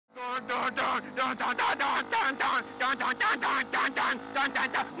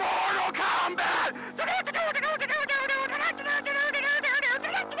Mortal Kombat!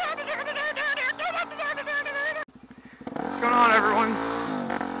 What's going on, everyone?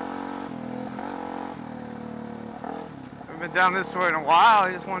 I've been down this way in a while.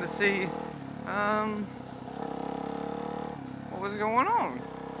 I just wanted to see what was going on.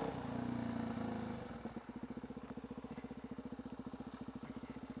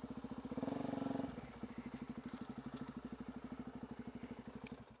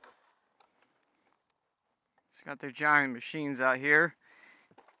 Got their giant machines out here.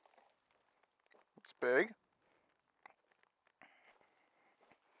 It's big.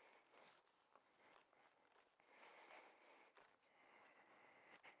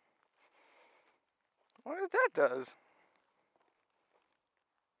 I wonder what that does.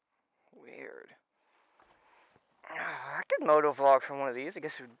 Weird. I could moto vlog from one of these. I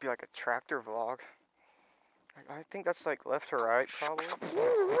guess it would be like a tractor vlog. I think that's like left to right, probably.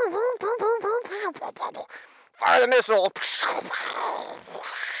 Fire the missile! Shit.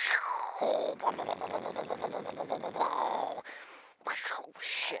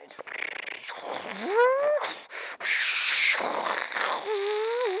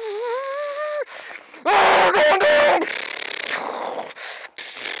 Oh, going down!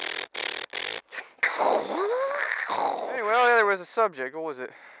 Anyway, well, there was a subject. What was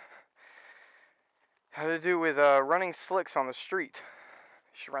it? Had to do with running slicks on the street.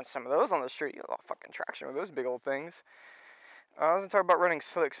 You should run some of those on the street. You get a lot of fucking traction with those big old things. I was gonna talk about running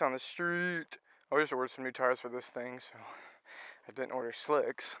slicks on the street. I just ordered some new tires for this thing, so I didn't order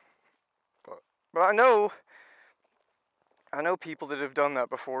slicks. But I know people that have done that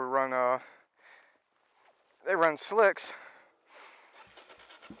before. They run slicks.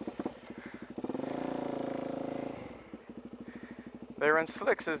 They run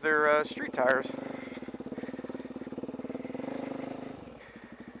slicks as their street tires.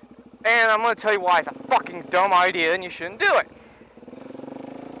 And I'm going to tell you why it's a fucking dumb idea and you shouldn't do it.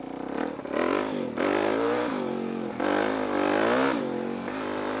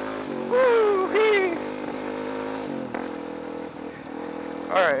 Woo-hee.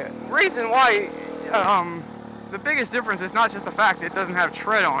 Alright, reason why, the biggest difference is not just the fact that it doesn't have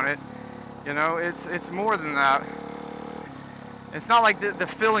tread on it. You know, it's more than that. It's not like the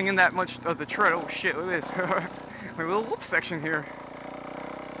filling in that much of the tread. Oh shit, look at this. My little whoop section here.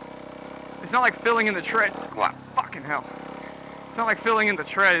 It's not like filling in the tread. What? Fucking hell. It's not like filling in the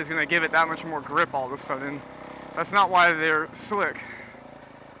tread is going to give it that much more grip all of a sudden. That's not why they're slick.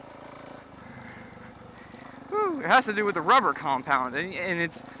 Whew, it has to do with the rubber compound.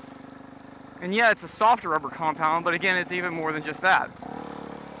 And yeah, it's a soft rubber compound, but again, it's even more than just that.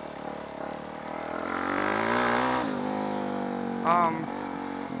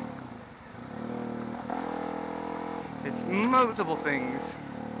 It's multiple things.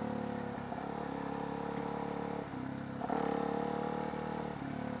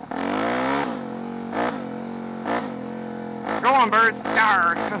 Go on, birds.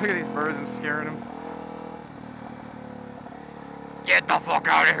 Yarr. Look at these birds, I'm scaring them. Get the fuck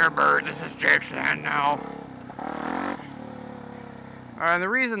out of here, birds. This is Jake's land now. Alright, and the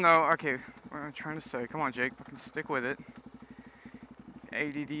reason though, okay, what am I trying to say? Come on, Jake, fucking stick with it.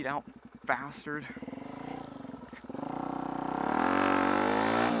 ADD'd out bastard.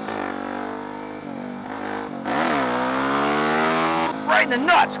 Right in the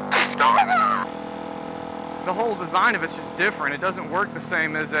nuts! The whole design of it's just different. It doesn't work the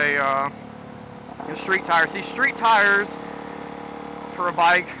same as a street tire. See, street tires for a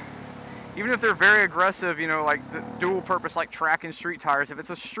bike, even if they're very aggressive, you know, like the dual purpose, like track and street tires, if it's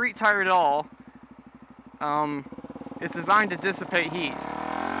a street tire at all, it's designed to dissipate heat.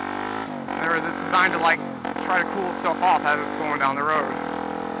 In other words, it's designed to like try to cool itself off as it's going down the road.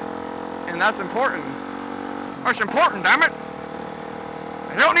 And that's important. That's important, damn it!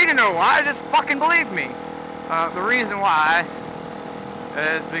 I don't need to know why, just fucking believe me. The reason why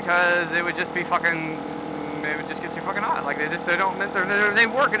is because it would just be fucking, it would just get too fucking hot. Like they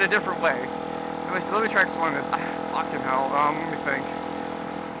work in a different way. Let me try to explain this. Fucking hell, let me think.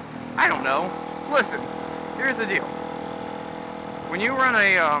 I don't know. Listen, here's the deal. When you run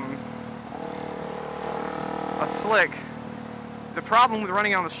a slick, the problem with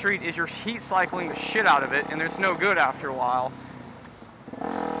running on the street is you're heat cycling the shit out of it, and it's no good after a while.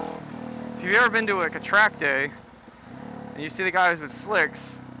 If you've ever been to like a track day, and you see the guys with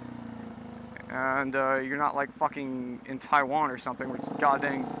slicks, and you're not like fucking in Taiwan or something where it's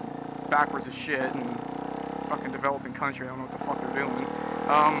goddamn backwards as shit and fucking developing country, I don't know what the fuck they're doing.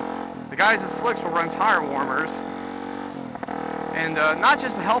 The guys with slicks will run tire warmers, And not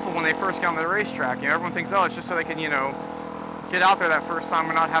just to help them when they first get on the racetrack. You know, everyone thinks, oh, it's just so they can, you know, get out there that first time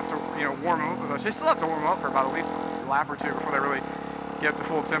and not have to, you know, warm them up with those. They still have to warm them up for about at least a lap or two before they really get up to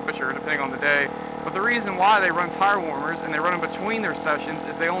full temperature, depending on the day. But the reason why they run tire warmers and they run them between their sessions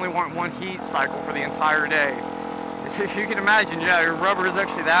is they only want one heat cycle for the entire day. If you can imagine, yeah, your rubber is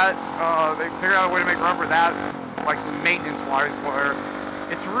actually that, they figured out a way to make rubber that, like, maintenance-wise, where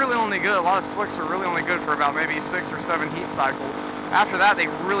it's really only good. A lot of slicks are really only good for about maybe 6 or 7 heat cycles. After that, they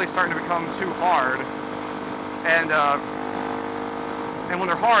really start to become too hard. And when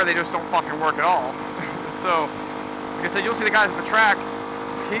they're hard, they just don't fucking work at all. So, like I said, you'll see the guys at the track,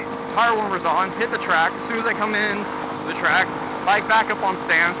 tire warmers on, hit the track. As soon as they come in to the track, bike back up on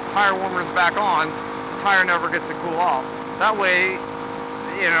stands, tire warmers back on, the tire never gets to cool off. That way,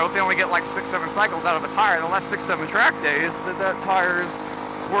 you know, if they only get like 6, 7 cycles out of a tire, the last 6, 7 track days, that tires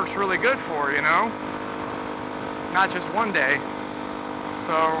works really good for, you know? Not just one day.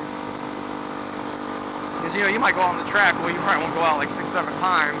 So, because, you know, you might go out on the track, well, you probably won't go out like 6, 7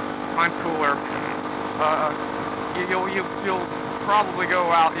 times. Mine's cooler. You'll probably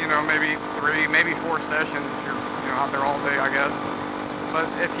go out, you know, maybe 3, maybe 4 sessions if you're, you know, out there all day, I guess. But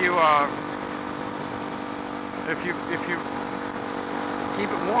if you keep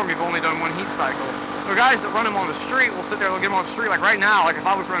it warm, you've only done 1 heat cycle. So guys that run them on the street will sit there, they'll get them on the street. Like right now, like if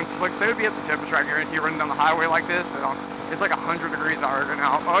I was running slicks, they would be at the temperature. I guarantee you, running down the highway like this, it's like 100 degrees out right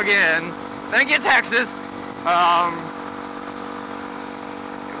now. Again, thank you, Texas.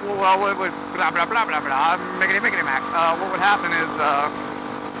 Well, what would blah blah blah blah blah? Mickety mac. What would happen is,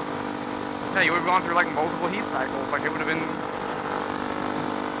 yeah, you would have gone through like multiple heat cycles. Like it would have been,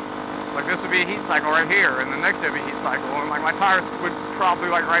 like this would be a heat cycle right here, and the next day would be a heat cycle. And like my tires would probably,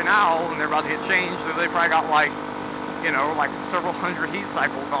 like right now, and they're about to get changed, they probably got like, you know, like several hundred heat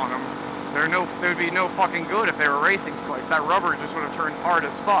cycles on them. There would be no fucking good if they were racing slicks. That rubber just would have turned hard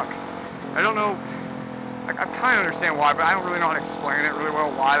as fuck. I don't know. I kind of understand why, but I don't really know how to explain it really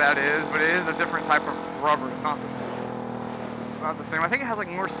well why that is. But it is a different type of rubber. It's not the same. It's not the same. I think it has like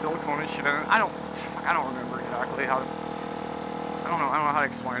more silicone and shit in it. I don't remember exactly how. I don't know how to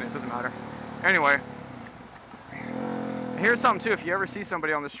explain it. It doesn't matter. Anyway, here's something too. If you ever see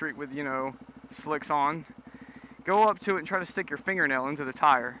somebody on the street with, you know, slicks on, go up to it and try to stick your fingernail into the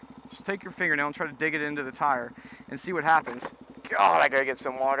tire. Just take your fingernail and try to dig it into the tire and see what happens. God, I gotta get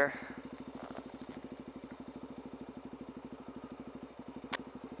some water.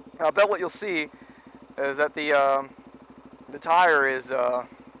 I bet what you'll see is that the tire is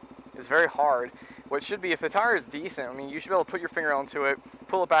very hard. What should be, if the tire is decent, I mean, you should be able to put your fingernail into it,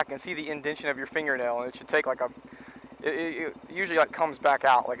 pull it back, and see the indentation of your fingernail, and it should take like it usually like comes back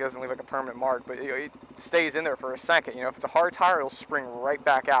out, like it doesn't leave like a permanent mark, but it stays in there for a second. You know, if it's a hard tire, it'll spring right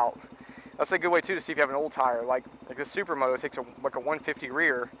back out. That's a good way too to see if you have an old tire. Like the Supermoto takes like a 150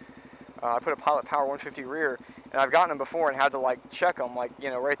 rear. I put a Pilot Power 150 rear, and I've gotten them before and had to like check them, like, you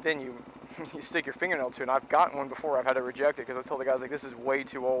know, right then you stick your fingernail to it. And I've gotten one before, I've had to reject it because I told the guys, like, this is way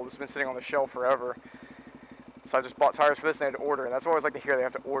too old. It's been sitting on the shelf forever. So I just bought tires for this and they had to order it. And that's what I always like to hear, they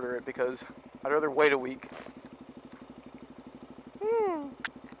have to order it, because I'd rather wait a week.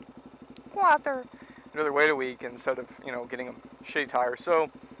 Water. I'd rather wait a week instead of, you know, getting a shitty tire. So,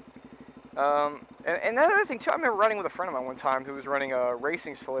 and that other thing too, I remember riding with a friend of mine one time who was running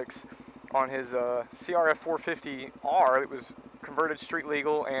racing slicks on his CRF 450R. It was converted street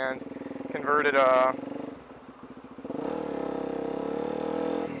legal and converted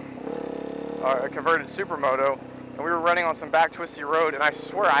converted Supermoto, and we were running on some back twisty road, and I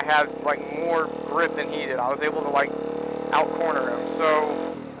swear I had like more grip than he did. I was able to like out corner him.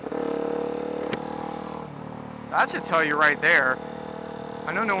 So that should tell you right there.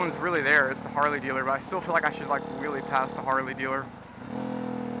 I know no one's really there, it's the Harley dealer, but I still feel like I should like wheelie past the Harley dealer.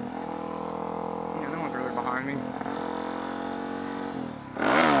 Yeah, no one's really behind me.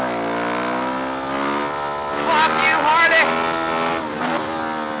 Fuck you, Harley!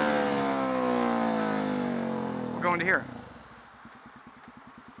 We're going to here.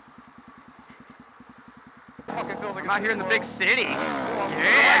 Fucking feels like I'm out here in the big city.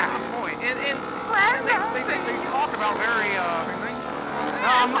 Yeah! To the point. And they talk about very,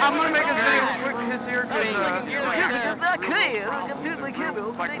 I'm gonna make this video quick because here,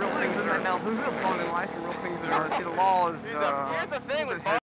 like real things that are fun in life and real things that are. See, the law is. Here's the thing with